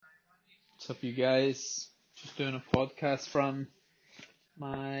up, you guys? Just doing a podcast from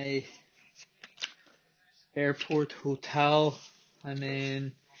my airport hotel. I'm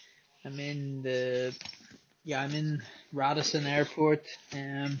in. I'm in the. Yeah, I'm in Radisson Airport,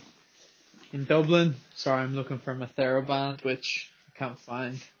 in Dublin. Sorry, I'm looking for my TheraBand, which I can't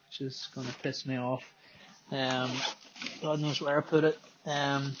find, which is gonna piss me off. Um, God knows where I put it.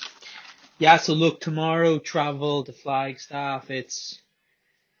 Yeah. So look, tomorrow travel to Flagstaff. It's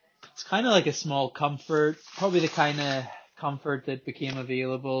kind of like a small comfort, probably the kind of comfort that became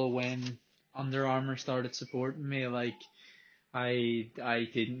available when Under Armour started supporting me. Like I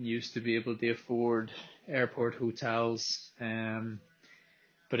didn't used to be able to afford airport hotels,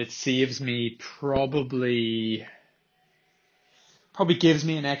 but it saves me probably gives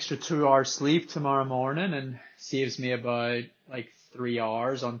me an extra 2 hours sleep tomorrow morning and saves me about like 3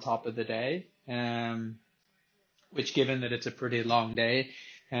 hours on top of the day. Which given that it's a pretty long day,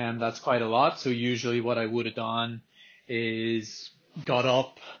 that's quite a lot. So usually what I would have done is got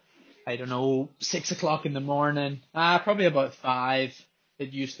up, I don't know, 6 o'clock in the morning, probably about 5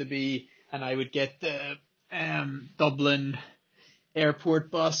 it used to be, and I would get the Dublin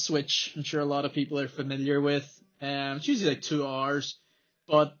airport bus, which I'm sure a lot of people are familiar with. It's usually like 2 hours,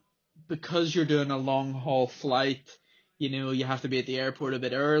 but because you're doing a long haul flight, you have to be at the airport a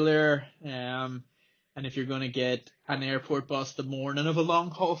bit earlier. And if you're going to get an airport bus the morning of a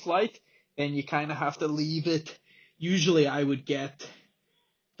long haul flight, then you kind of have to leave it. Usually I would get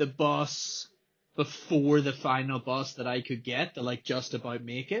the bus before the final bus that I could get to like just about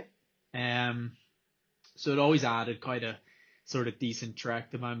make it. So it always added quite a sort of decent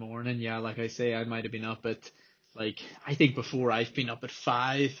trek to my morning. Yeah, like I say, I might have been up at I think before I've been up at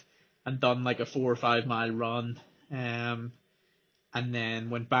 5 and done like a 4 or 5 mile run. And then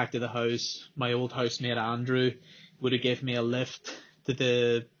went back to the house. My old housemate Andrew would have given me a lift to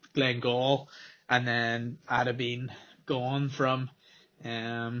the Glengall, and then I'd have been gone from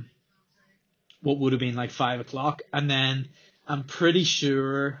what would have been like 5 o'clock, and then I'm pretty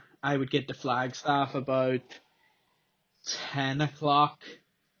sure I would get to Flagstaff about 10 o'clock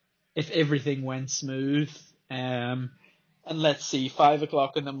if everything went smooth. And let's see, 5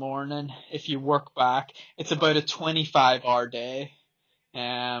 o'clock in the morning. If you work back, it's about a 25-hour day.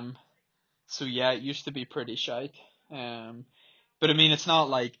 So yeah, it used to be pretty shite. But I mean, it's not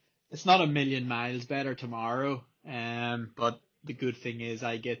a million miles better tomorrow. But the good thing is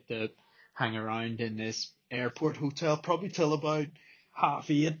I get to hang around in this airport hotel probably till about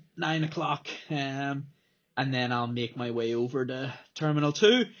 8:30, 9 o'clock. And then I'll make my way over to Terminal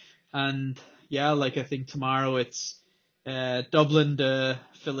 2. And yeah, I think tomorrow it's Dublin to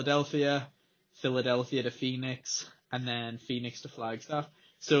Philadelphia, Philadelphia to Phoenix, and then Phoenix to Flagstaff.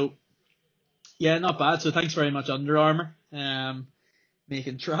 So yeah, not bad. So thanks very much, Under Armour,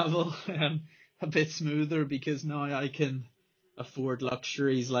 making travel a bit smoother, because now I can afford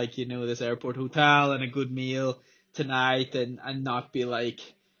luxuries like this airport hotel and a good meal tonight, and not be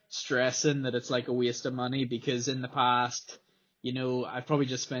stressing that it's like a waste of money, because in the past, I've probably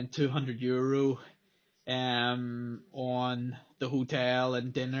just spent €200 on the hotel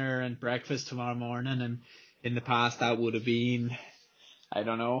and dinner and breakfast tomorrow morning, and in the past that would have been, I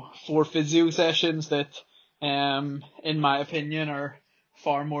don't know, 4 physio sessions that, in my opinion, are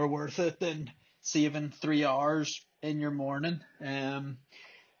far more worth it than saving 3 hours in your morning.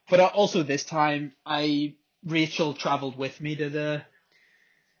 But also this time, Rachel travelled with me to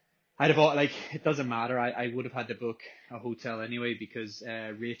I'd have it doesn't matter. I would have had to book a hotel anyway, because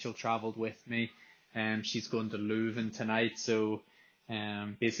Rachel travelled with me. She's going to Leuven tonight, so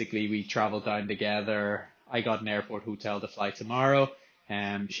basically we travelled down together. I got an airport hotel to fly tomorrow.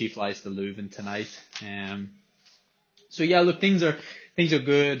 She flies to Leuven tonight. So yeah, look, things are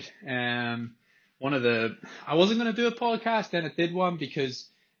good. I wasn't gonna do a podcast, then I did one, because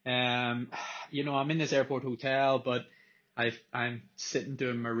I'm in this airport hotel, but I'm sitting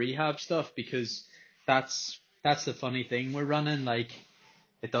doing my rehab stuff, because that's the funny thing we're running.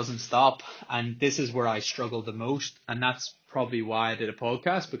 It doesn't stop, and this is where I struggle the most, and that's probably why I did a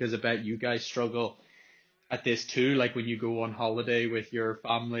podcast, because I bet you guys struggle at this too. Like when you go on holiday with your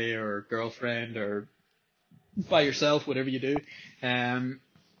family or girlfriend or by yourself, whatever you do,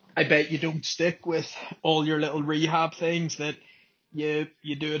 I bet you don't stick with all your little rehab things that you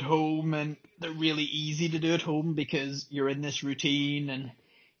do at home, and they're really easy to do at home because you're in this routine, and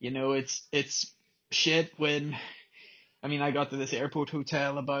it's shit when. I mean, I got to this airport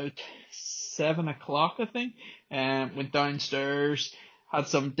hotel about 7 o'clock, I think, and went downstairs, had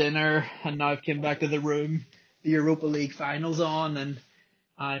some dinner, and now I've came back to the room. The Europa League finals on, and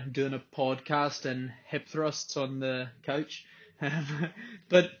I'm doing a podcast and hip thrusts on the couch.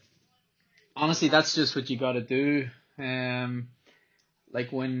 But honestly, that's just what you got to do. Um,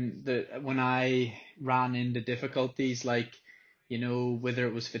 like when I ran into difficulties, like, whether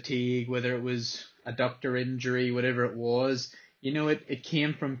it was fatigue, whether it was a doctor injury, whatever it was, it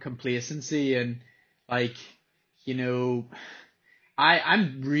came from complacency. And like, you know,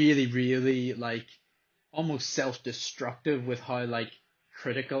 I'm really, really like almost self-destructive with how like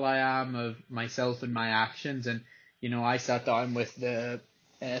critical I am of myself and my actions. And I sat down with the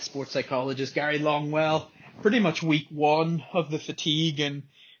sports psychologist Gary Longwell pretty much week one of the fatigue, and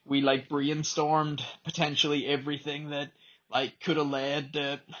we like brainstormed potentially everything that like could have led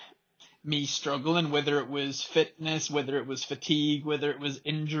to me struggling, whether it was fitness, whether it was fatigue, whether it was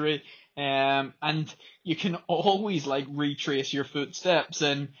injury. And you can always like retrace your footsteps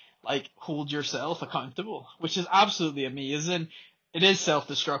and like hold yourself accountable, which is absolutely amazing. It is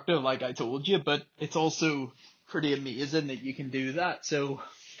self-destructive, like I told you, but it's also pretty amazing that you can do that. So,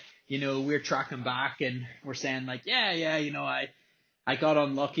 we're tracking back and we're saying like, yeah, I got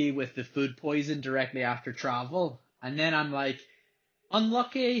unlucky with the food poison directly after travel. And then I'm like,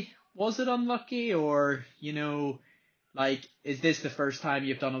 unlucky? Was it unlucky? Or, like, is this the first time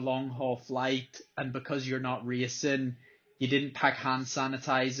you've done a long haul flight and because you're not racing, you didn't pack hand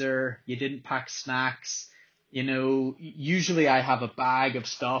sanitizer, you didn't pack snacks? Usually I have a bag of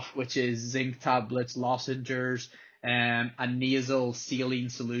stuff, which is zinc tablets, lozenges, a nasal saline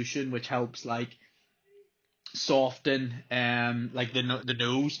solution, which helps like soften like the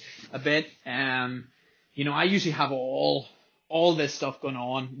nose a bit. I usually have all this stuff going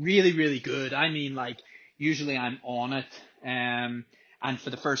on, really, really good. I mean, like, usually I'm on it. And for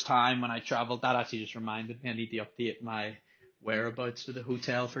the first time when I traveled, that actually just reminded me I need to update my whereabouts for the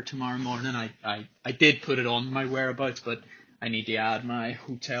hotel for tomorrow morning. I did put it on my whereabouts, but I need to add my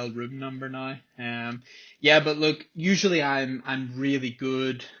hotel room number now. Yeah, but look, usually I'm really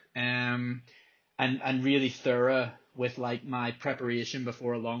good. And really thorough with like my preparation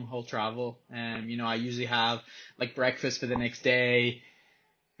before a long haul travel. I usually have like breakfast for the next day.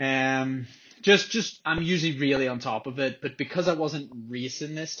 Um, just I'm usually really on top of it. But because I wasn't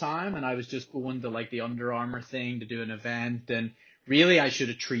racing this time and I was just going to like the Under Armour thing to do an event, and really I should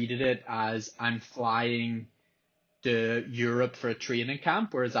have treated it as I'm flying to Europe for a training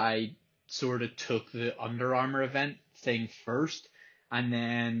camp, whereas I sort of took the Under Armour event thing first and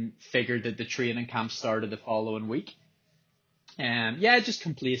then figured that the training camp started the following week. Yeah, just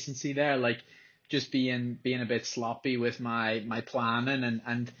complacency there, like just being a bit sloppy with my planning.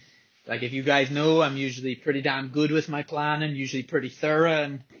 And like, if you guys know, I'm usually pretty damn good with my planning, usually pretty thorough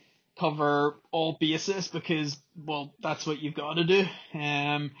and cover all bases because, well, that's what you've got to do.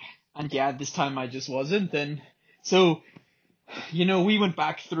 And yeah, this time I just wasn't. And so, we went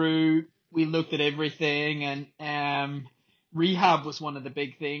back through, we looked at everything, and rehab was one of the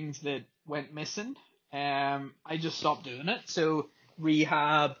big things that went missing. I just stopped doing it. So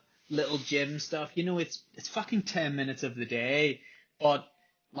rehab, little gym stuff, it's fucking 10 minutes of the day, but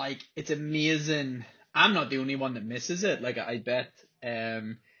like, it's amazing. I'm not the only one that misses it. Like, I bet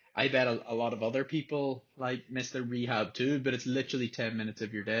a lot of other people like miss their rehab too, but it's literally 10 minutes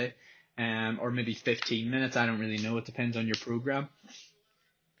of your day. Or maybe 15 minutes. I don't really know. It depends on your program.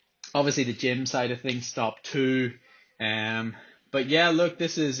 Obviously, the gym side of things stopped too. Um, but yeah, look,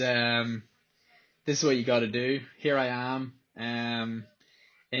 this is what you got to do. Here I am,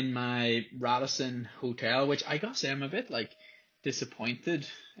 in my Radisson hotel, which I gotta say I'm a bit like disappointed.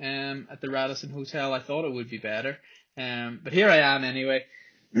 At the Radisson hotel, I thought it would be better. But here I am anyway.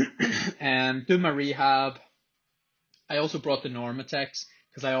 Doing my rehab. I also brought the Normatex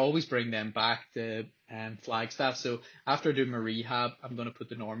because I always bring them back to Flagstaff. So after I do my rehab, I'm going to put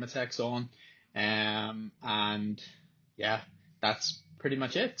the Normatex on. And yeah, that's pretty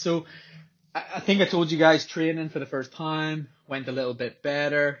much it. So I think I told you guys training for the first time went a little bit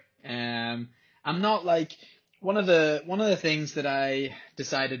better. I'm not like one of the things that I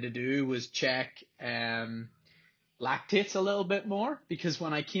decided to do was check lactates a little bit more, because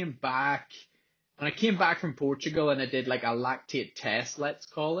when I came back from Portugal and I did like a lactate test, let's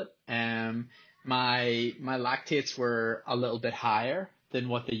call it, my lactates were a little bit higher than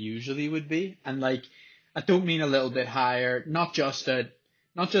what they usually would be. And like, I don't mean a little bit higher, not just at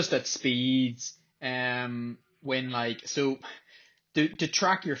speeds, when like, so to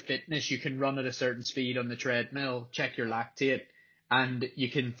track your fitness, you can run at a certain speed on the treadmill, check your lactate, and you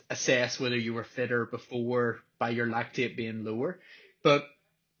can assess whether you were fitter before by your lactate being lower. But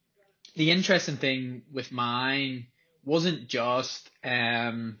the interesting thing with mine wasn't just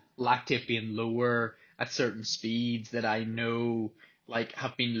lactate being lower at certain speeds that I know like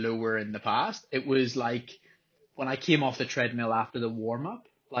have been lower in the past. It was like when I came off the treadmill after the warm up.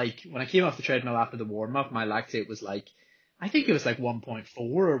 like when I came off the treadmill after the warm up, my lactate was like, I think it was like 1.4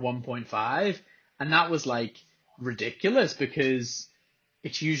 or 1.5. And that was like ridiculous because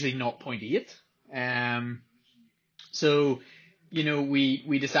it's usually 0.8. So,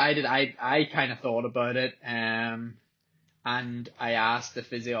 we decided, I kind of thought about it, and I asked the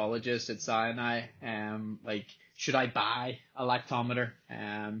physiologist at Sinai, like, should I buy a lactometer?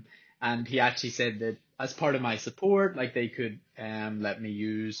 And he actually said that as part of my support, like they could, let me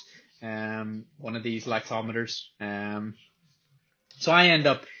use, one of these lactometers. So I end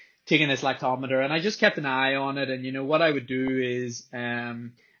up taking this lactometer and I just kept an eye on it. And what I would do is,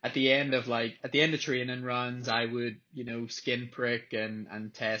 at the end of training runs, I would, skin prick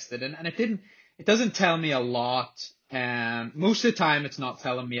and test it. And it doesn't tell me a lot. Most of the time it's not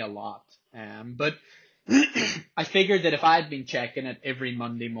telling me a lot. But I figured that if I had been checking it every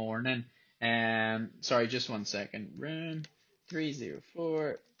Monday morning, sorry, just 1 second. Room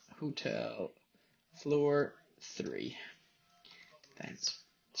 304, hotel, floor 3. Thanks.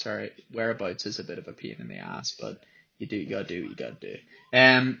 Sorry, whereabouts is a bit of a pain in the ass, but you gotta do.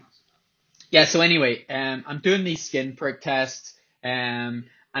 Yeah, so anyway, I'm doing these skin prick tests, and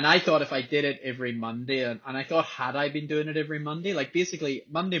I thought if I did it every Monday, and I thought had I been doing it every Monday, like basically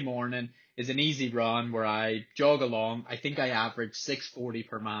Monday morning is an easy run where I jog along. I think I average 6:40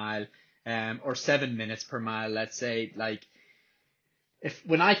 per mile, or 7 minutes per mile, let's say. Like,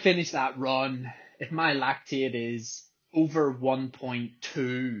 when I finish that run, if my lactate is over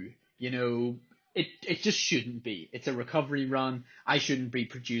 1.2, it just shouldn't be. It's a recovery run. I shouldn't be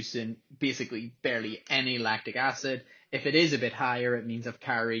producing basically barely any lactic acid. If it is a bit higher, it means I've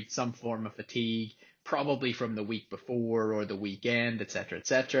carried some form of fatigue, probably from the week before or the weekend, etc.,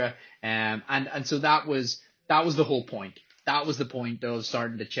 etc. And so that was the whole point. That was the point of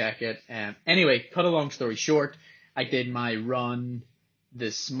starting to check it. Anyway, cut a long story short, I did my run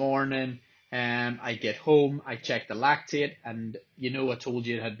this morning. I get home, I check the lactate, and I told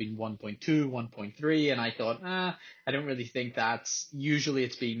you it had been 1.2, 1.3, and I thought, I don't really think usually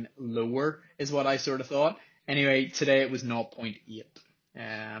it's been lower, is what I sort of thought. Anyway, today it was 0.8.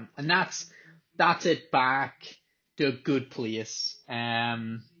 And that's it back to a good place.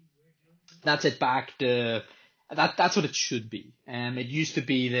 That's it back to that's what it should be. It used to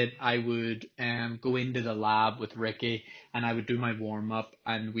be that I would go into the lab with Ricky and I would do my warm up,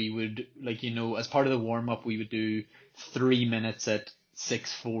 and we would, like, as part of the warm up we would do 3 minutes at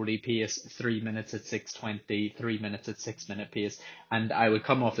 6:40 pace, 3 minutes at 6:20, 3 minutes at 6 minute pace, and I would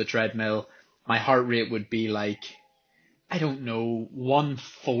come off the treadmill. My heart rate would be like, I don't know,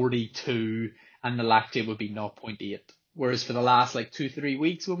 142, and the lactate would be 0.8. Whereas for the last like 2-3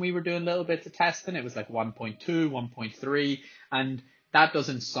 weeks when we were doing little bits of testing, it was like 1.2, 1.3, and that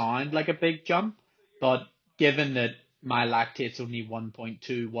doesn't sound like a big jump, but given that my lactate's only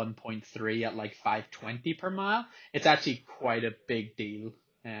 1.2, 1.3 at like 520 per mile, it's actually quite a big deal.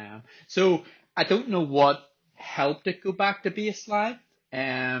 So I don't know what helped it go back to baseline.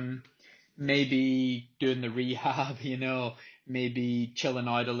 Maybe doing the rehab, maybe chilling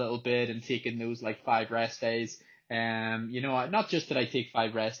out a little bit and taking those like 5 rest days. Not just that I take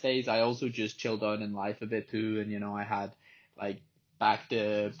 5 rest days, I also just chill down in life a bit too. And, I had like back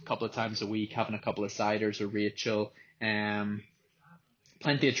to a couple of times a week, having a couple of ciders with Rachel,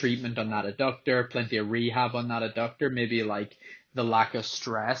 plenty of treatment on that adductor, plenty of rehab on that adductor, maybe like the lack of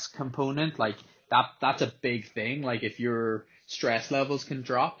stress component, like that's a big thing. Like if your stress levels can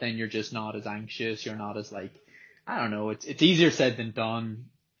drop, then you're just not as anxious, you're not as like, I don't know, it's easier said than done.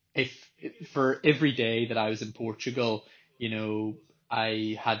 For every day that I was in Portugal,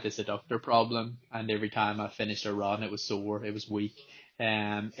 I had this adductor problem, and every time I finished a run, it was sore, it was weak.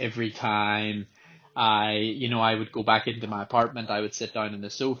 Every time I would go back into my apartment, I would sit down on the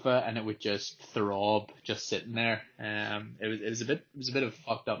sofa, and it would just throb, just sitting there. It was a bit of a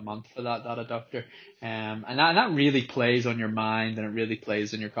fucked up month for that adductor. And that really plays on your mind, and it really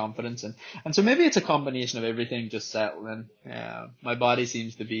plays on your confidence, and so maybe it's a combination of everything just settling. My body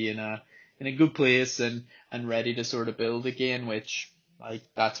seems to be in a good place and ready to sort of build again, which, like,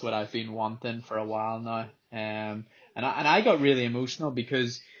 that's what I've been wanting for a while now. And I got really emotional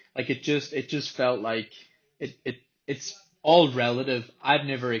because, like, it just felt like it's all relative. I've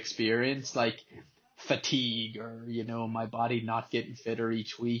never experienced like fatigue or, my body not getting fitter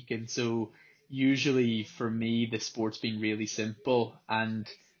each week. And so usually for me, the sport's been really simple, and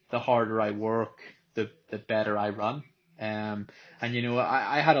the harder I work, the better I run. And,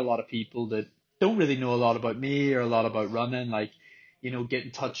 I had a lot of people that don't really know a lot about me or a lot about running, like, get in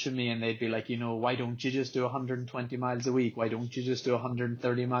touch with me, and they'd be like, why don't you just do 120 miles a week? Why don't you just do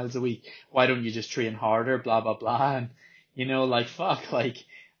 130 miles a week? Why don't you just train harder? Blah, blah, blah. And, like, fuck, like,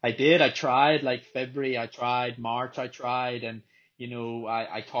 I did. I tried like February, I tried March, I tried, and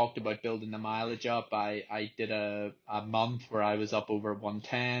I talked about building the mileage up. I did a month where I was up over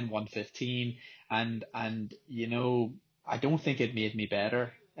 110, 115, and I don't think it made me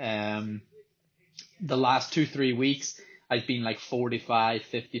better. The last 2, 3 weeks, I've been like 45,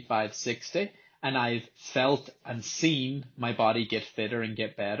 55, 60, and I've felt and seen my body get fitter and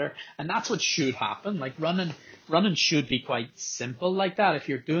get better. And that's what should happen. Like running should be quite simple like that. If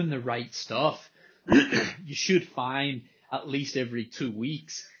you're doing the right stuff, you should find at least every 2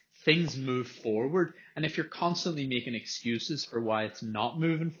 weeks things move forward. And if you're constantly making excuses for why it's not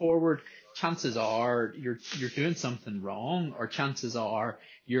moving forward, chances are you're doing something wrong, or chances are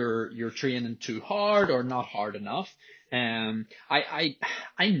you're training too hard or not hard enough. I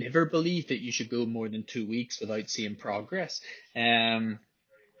never believed that you should go more than 2 weeks without seeing progress. And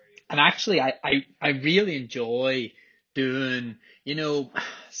actually, I really enjoy doing,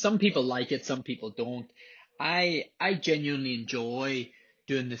 some people like it, some people don't. I genuinely enjoy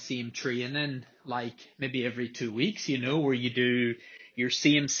doing the same training, like maybe every 2 weeks, where you do your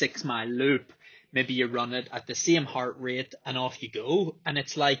same 6 mile loop. Maybe you run it at the same heart rate and off you go. And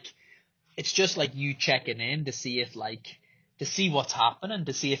it's just like you checking in to see if to see what's happening,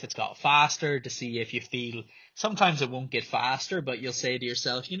 to see if it's got faster, to see if you feel, sometimes it won't get faster, but you'll say to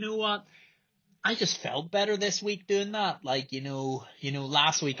yourself, you know what? I just felt better this week doing that. Like,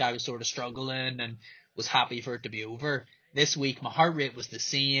 last week I was sort of struggling and was happy for it to be over. This week my heart rate was the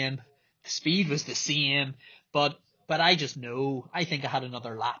same, the speed was the same, but I just know, I think I had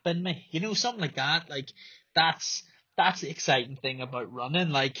another lap in me. Something like that. Like that's the exciting thing about running.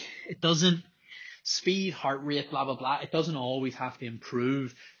 Like, it doesn't, speed, heart rate, blah blah blah, it doesn't always have to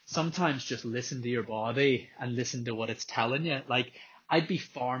improve. Sometimes just listen to your body and listen to what it's telling you. Like, I'd be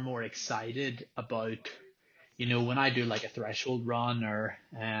far more excited about, when I do like a threshold run, or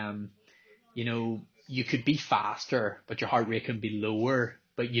you could be faster, but your heart rate can be lower,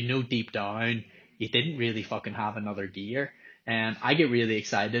 but deep down you didn't really fucking have another gear. And I get really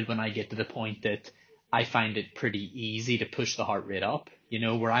excited when I get to the point that I find it pretty easy to push the heart rate up,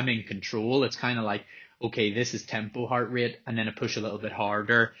 where I'm in control. It's kind of like, okay, this is tempo heart rate, and then I push a little bit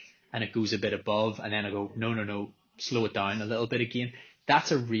harder and it goes a bit above, and then I go, no, slow it down a little bit again.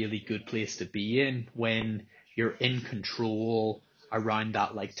 That's a really good place to be in, when you're in control around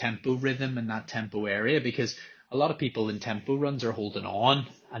that like tempo rhythm and that tempo area, because a lot of people in tempo runs are holding on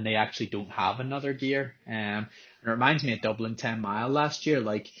and they actually don't have another gear. And it reminds me of Dublin 10 mile last year.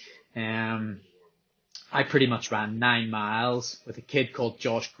 Like, I pretty much ran 9 miles with a kid called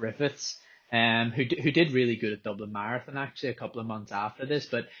Josh Griffiths, who did really good at Dublin Marathon actually a couple of months after this.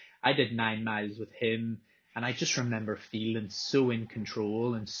 But I did 9 miles with him, and I just remember feeling so in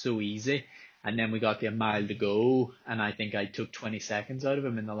control and so easy. And then we got the mile to go, and I think I took 20 seconds out of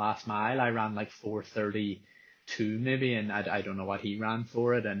him in the last mile. I ran like 4:32 maybe, and I don't know what he ran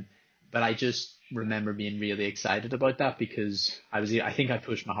for it. But I just remember being really excited about that, because I think I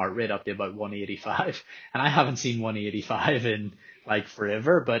pushed my heart rate up to about 185, and I haven't seen 185 in like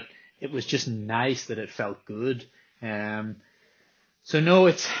forever, but it was just nice that it felt good. So no,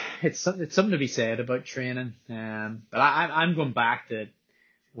 it's something to be said about training. But I'm going back to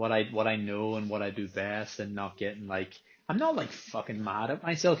what I know and what I do best, and not getting like, I'm not like fucking mad at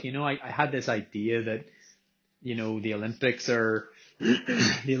myself. I had this idea that, the Olympics are,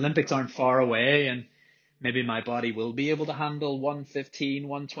 the Olympics aren't far away, and maybe my body will be able to handle 115,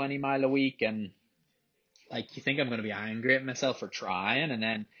 120 mile a week. And like, you think I'm going to be angry at myself for trying, and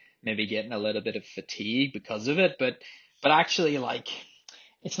then maybe getting a little bit of fatigue because of it. But actually, like,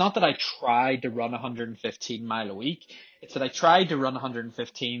 it's not that I tried to run 115 mile a week. It's that I tried to run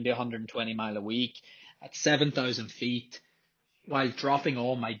 115 to 120 mile a week at 7,000 feet, while dropping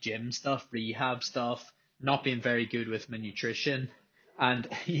all my gym stuff, rehab stuff, not being very good with my nutrition. And,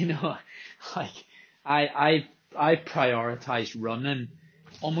 like, I prioritized running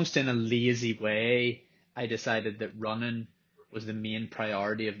almost in a lazy way. I decided that running was the main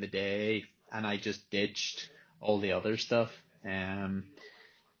priority of the day, and I just ditched all the other stuff.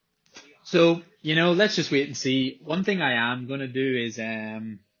 So, let's just wait and see. One thing I am going to do is, I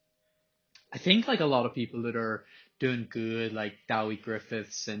think like a lot of people that are doing good, like Dowie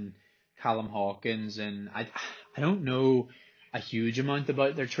Griffiths and Callum Hawkins, and I don't know a huge amount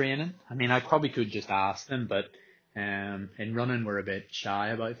about their training. I mean, I probably could just ask them, but in running we're a bit shy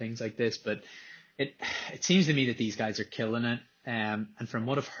about things like this. But it seems to me that these guys are killing it. And from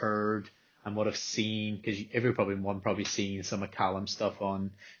what I've heard and what I've seen, because everyone probably seen some of Callum's stuff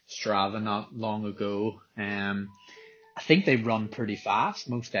on Strava not long ago. I think they run pretty fast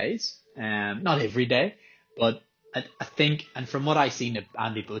most days. Not every day, but I think, and from what I've seen of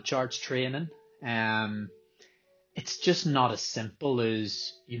Andy Butchard's training, um, it's just not as simple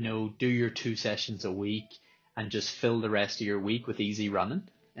as, do your 2 sessions a week and just fill the rest of your week with easy running.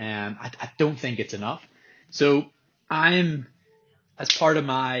 I don't think it's enough. So I'm, as part of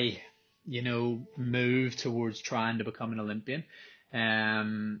my, move towards trying to become an Olympian,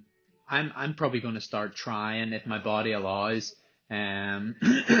 um, I'm probably going to start trying if my body allows. And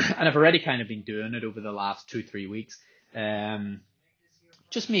I've already kind of been doing it over the last 2-3 weeks. Um,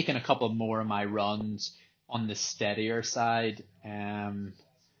 just making a couple more of my runs on the steadier side. And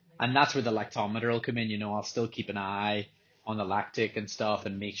that's where the lactometer will come in. I'll still keep an eye on the lactic and stuff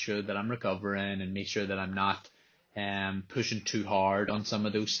and make sure that I'm recovering and make sure that I'm not pushing too hard on some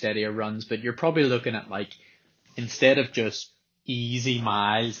of those steadier runs. But you're probably looking at, like, instead of just easy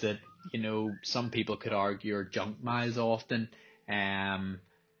miles that, some people could argue are junk miles often,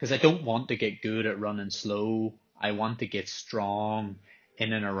 because I don't want to get good at running slow. I want to get strong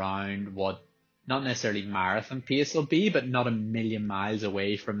in and around what not necessarily marathon pace will be, but not a million miles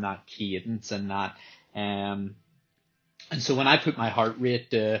away from that cadence and that. And so when I put my heart rate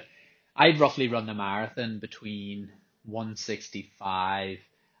to, I'd roughly run the marathon between 165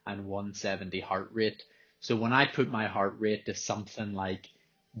 and 170 heart rate. So when I put my heart rate to something like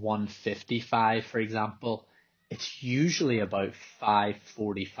 155, for example, it's usually about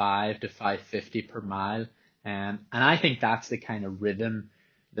 545 to 550 per mile. And I think that's the kind of rhythm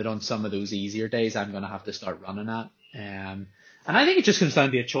that on some of those easier days I'm going to have to start running at. And I think it just comes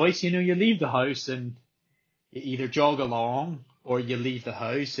down to a choice. You leave the house and you either jog along, or you leave the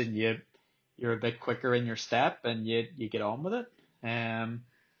house and you're a bit quicker in your step and you get on with it. I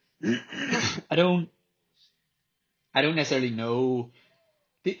don't necessarily know.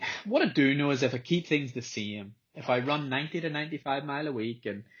 What I do know is if I keep things the same, if I run 90 to 95 mile a week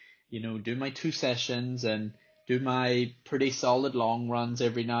and, do my 2 sessions and do my pretty solid long runs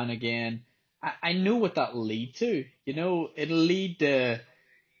every now and again, I know what that'll lead to. It'll lead to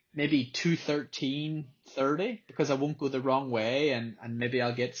maybe 2:13:30 because I won't go the wrong way, and maybe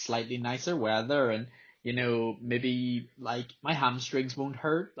I'll get slightly nicer weather, and, maybe, like, my hamstrings won't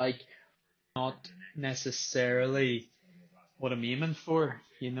hurt. Like, not necessarily what I'm aiming for,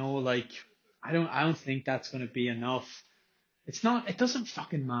 like, I don't think that's going to be enough. It doesn't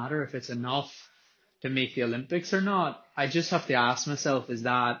fucking matter if it's enough to make the Olympics or not. I just have to ask myself, is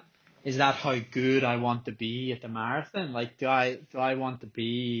that how good I want to be at the marathon? Like, do I want to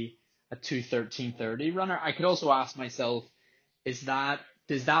be a 2:13:30 runner? I could also ask myself, does that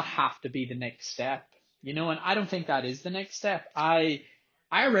have to be the next step? And I don't think that is the next step. I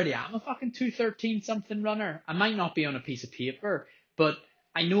already am a fucking 2:13 something runner. I might not be on a piece of paper, but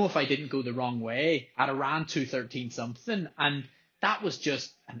I know if I didn't go the wrong way, I'd have ran 2:13 something, and that was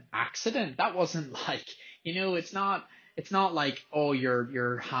just an accident. That wasn't like, it's not like, oh,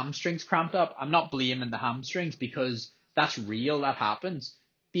 your hamstrings cramped up. I'm not blaming the hamstrings because that's real. That happens.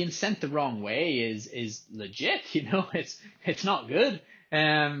 Being sent the wrong way is legit. It's not good.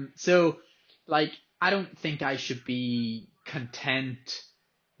 So, like, I don't think I should be content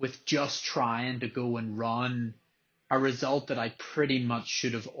with just trying to go and run a result that I pretty much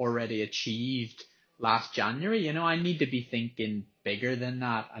should have already achieved last January. I need to be thinking bigger than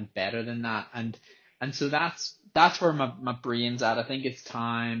that and better than that. And so that's where my brain's at. I think it's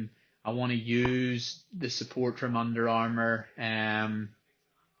time. I want to use the support from Under Armour. I've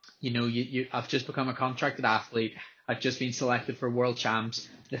just become a contracted athlete. I've just been selected for World Champs.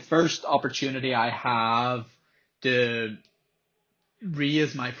 The first opportunity I have to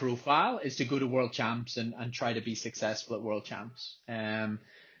raise my profile is to go to World Champs and try to be successful at World Champs.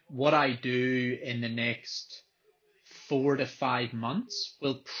 What I do in the next 4 to 5 months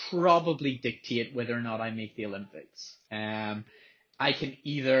will probably dictate whether or not I make the Olympics. I can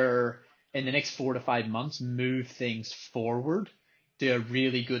either, in the next 4 to 5 months, move things forward to a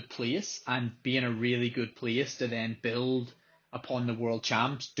really good place and be in a really good place to then build upon the World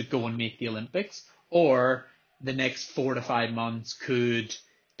Champs to go and make the Olympics, or the next 4 to 5 months could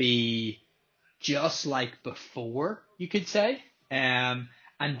be just like before, you could say. And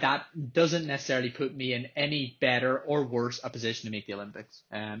that doesn't necessarily put me in any better or worse a position to make the Olympics.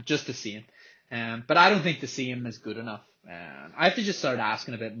 Just the same. But I don't think the same is good enough. I have to just start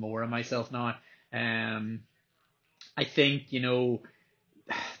asking a bit more of myself now. I think,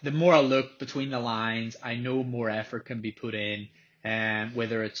 the more I look between the lines, I know more effort can be put in,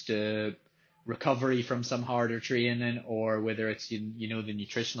 whether it's to recovery from some harder training, or whether it's the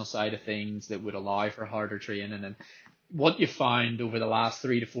nutritional side of things that would allow for harder training. And what you found over the last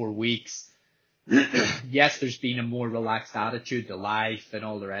 3 to 4 weeks, yes, there's been a more relaxed attitude to life and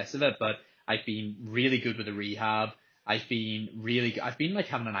all the rest of it, but I've been really good with the rehab. I've been like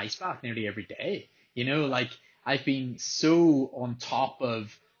having an ice bath nearly every day. Like I've been so on top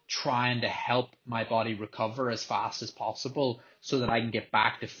of trying to help my body recover as fast as possible so that I can get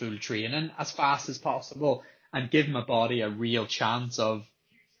back to full training as fast as possible and give my body a real chance of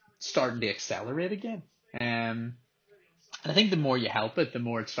starting to accelerate again. And I think the more you help it, the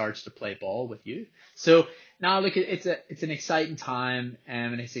more it starts to play ball with you. So now look, it's an exciting time,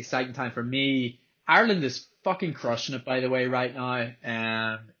 and it's an exciting time for me. Ireland is fucking crushing it, by the way, right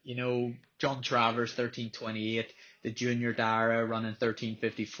now. John Travers 13:28, the junior Dara running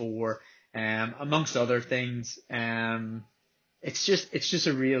 13:54, amongst other things. It's just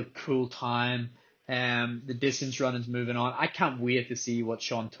a real cool time. The distance running's moving on. I can't wait to see what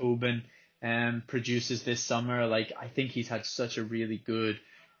Sean Tobin produces this summer. Like I think he's had such a really good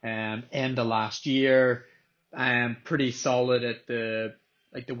end of last year. Pretty solid at the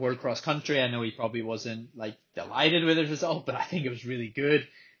World Cross Country. I know he probably wasn't like delighted with his result, but I think it was really good.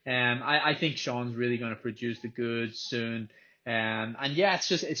 I think Sean's really going to produce the goods soon. And yeah, it's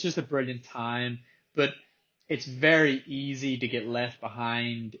just a brilliant time. But it's very easy to get left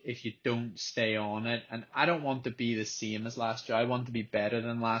behind if you don't stay on it. And I don't want to be the same as last year. I want to be better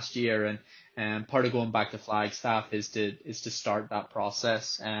than last year. And part of going back to Flagstaff is to start that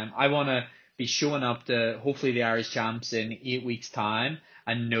process. I want to be showing up to hopefully the Irish Champs in 8 weeks' time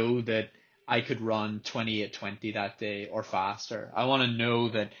and know that I could run 28:20 that day or faster. I want to know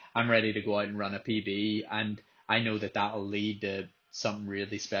that I'm ready to go out and run a PB, and I know that that'll lead to something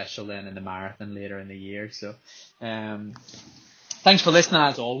really special then in the marathon later in the year. So thanks for listening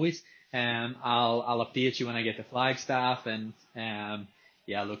as always. I'll update you when I get to Flagstaff, and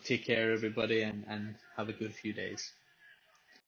yeah, look, take care everybody, and have a good few days.